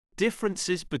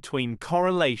Differences between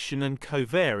correlation and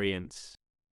covariance.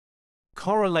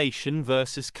 Correlation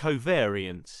versus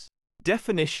covariance.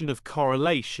 Definition of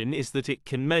correlation is that it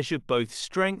can measure both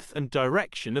strength and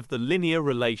direction of the linear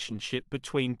relationship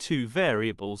between two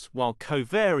variables, while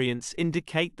covariance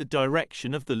indicate the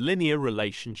direction of the linear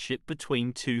relationship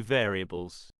between two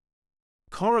variables.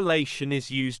 Correlation is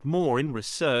used more in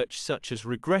research such as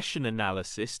regression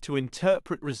analysis to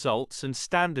interpret results and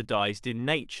standardized in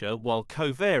nature, while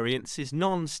covariance is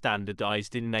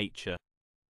non-standardized in nature.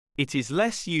 It is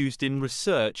less used in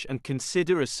research and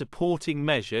considered a supporting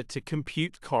measure to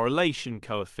compute correlation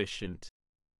coefficient.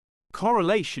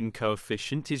 Correlation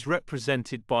coefficient is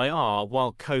represented by R,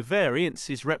 while covariance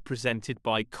is represented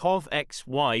by cov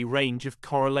xy. Range of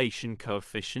correlation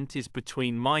coefficient is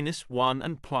between -1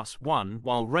 and +1,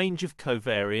 while range of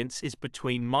covariance is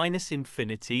between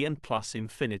 -infinity and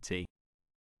 +infinity.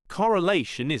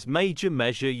 Correlation is major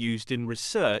measure used in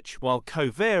research, while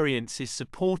covariance is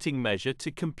supporting measure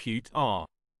to compute R.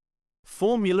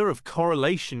 Formula of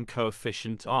correlation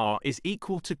coefficient R is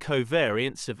equal to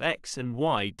covariance of x and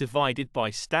y divided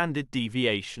by standard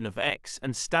deviation of x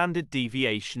and standard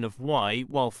deviation of y,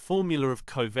 while formula of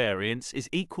covariance is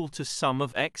equal to sum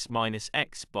of x minus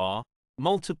x bar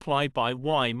multiplied by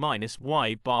y minus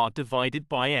y bar divided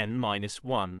by n minus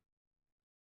 1.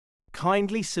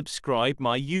 Kindly subscribe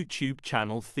my YouTube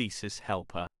channel Thesis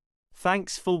Helper.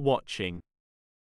 Thanks for watching.